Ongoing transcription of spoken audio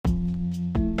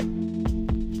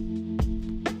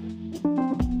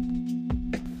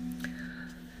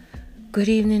Good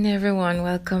evening, everyone.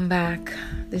 Welcome back.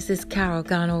 This is Carol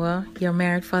Ganowa, your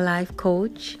Married for Life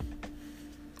coach.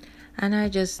 And I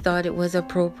just thought it was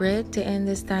appropriate to end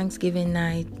this Thanksgiving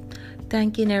night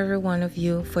thanking every one of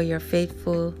you for your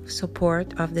faithful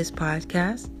support of this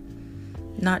podcast,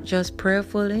 not just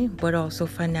prayerfully, but also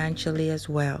financially as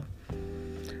well.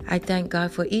 I thank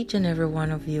God for each and every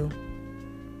one of you.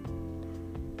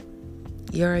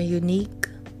 You're a unique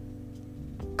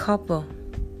couple,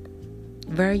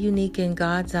 very unique in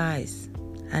God's eyes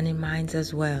and in mine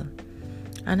as well.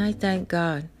 And I thank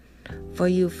God for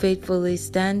you faithfully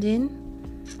standing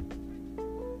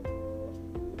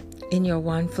in your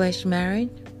one flesh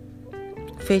marriage,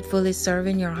 faithfully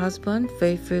serving your husband,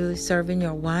 faithfully serving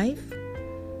your wife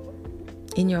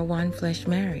in your one flesh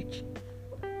marriage.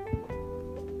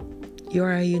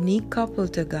 You're a unique couple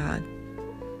to God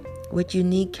with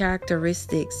unique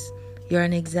characteristics. You're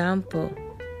an example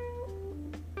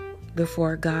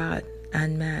before God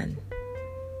and man.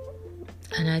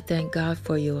 And I thank God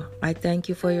for you. I thank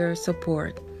you for your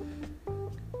support.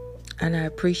 And I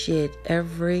appreciate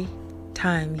every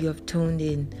time you have tuned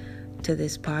in to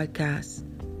this podcast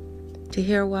to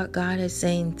hear what God is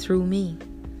saying through me.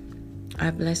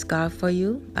 I bless God for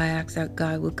you. I ask that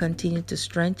God will continue to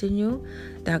strengthen you,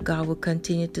 that God will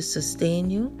continue to sustain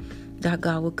you, that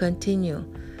God will continue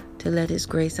to let His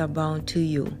grace abound to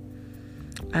you.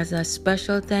 As a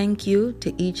special thank you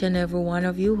to each and every one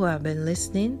of you who have been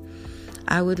listening,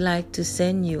 I would like to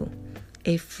send you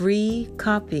a free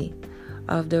copy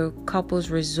of the Couples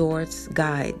Resorts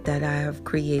Guide that I have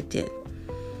created.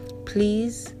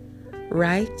 Please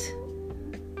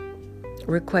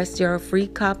request your free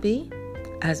copy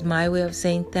as my way of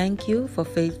saying thank you for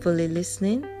faithfully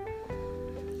listening.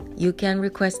 You can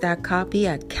request that copy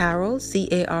at Carol,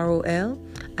 Carol,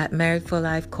 at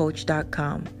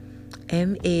marriedforlifecoach.com.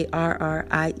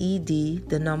 MARRIED,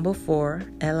 the number 4,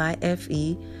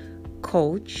 LIFE,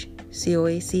 coach,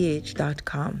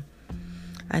 COACH.com.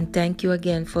 And thank you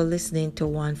again for listening to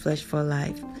One Flesh for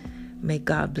Life. May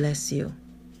God bless you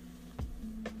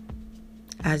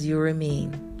as you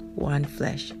remain one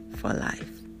flesh for life.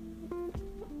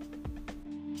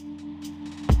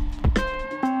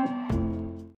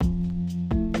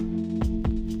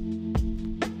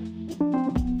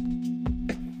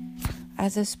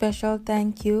 As a special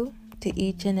thank you to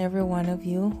each and every one of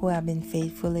you who have been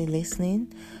faithfully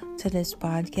listening to this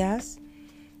podcast,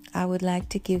 I would like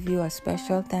to give you a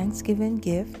special Thanksgiving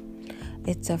gift.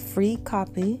 It's a free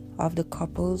copy of the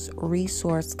Couples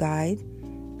Resource Guide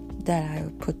that I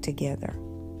put together.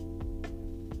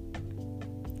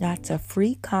 That's a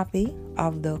free copy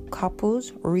of the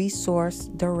Couples Resource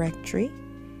Directory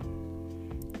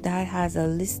that has a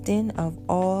listing of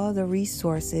all the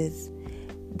resources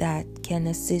that can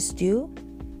assist you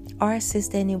or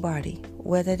assist anybody,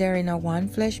 whether they're in a one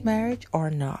flesh marriage or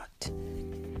not.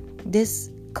 This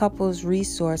couples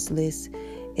resource list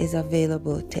is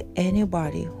available to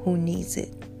anybody who needs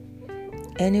it.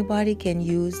 Anybody can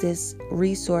use this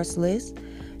resource list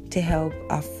to help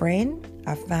a friend,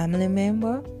 a family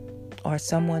member, or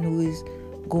someone who is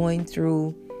going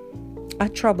through a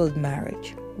troubled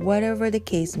marriage. Whatever the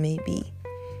case may be,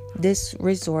 this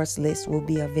resource list will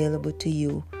be available to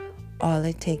you. All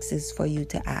it takes is for you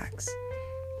to ask.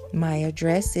 My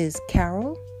address is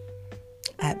Carol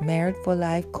at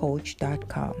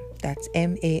marriedforlifecoach.com. That's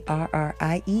MARRIED,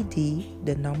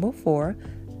 the number 4,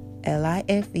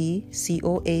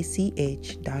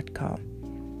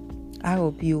 LIFECOACH.com. I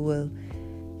hope you will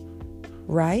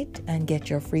write and get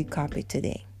your free copy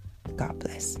today. God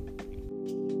bless.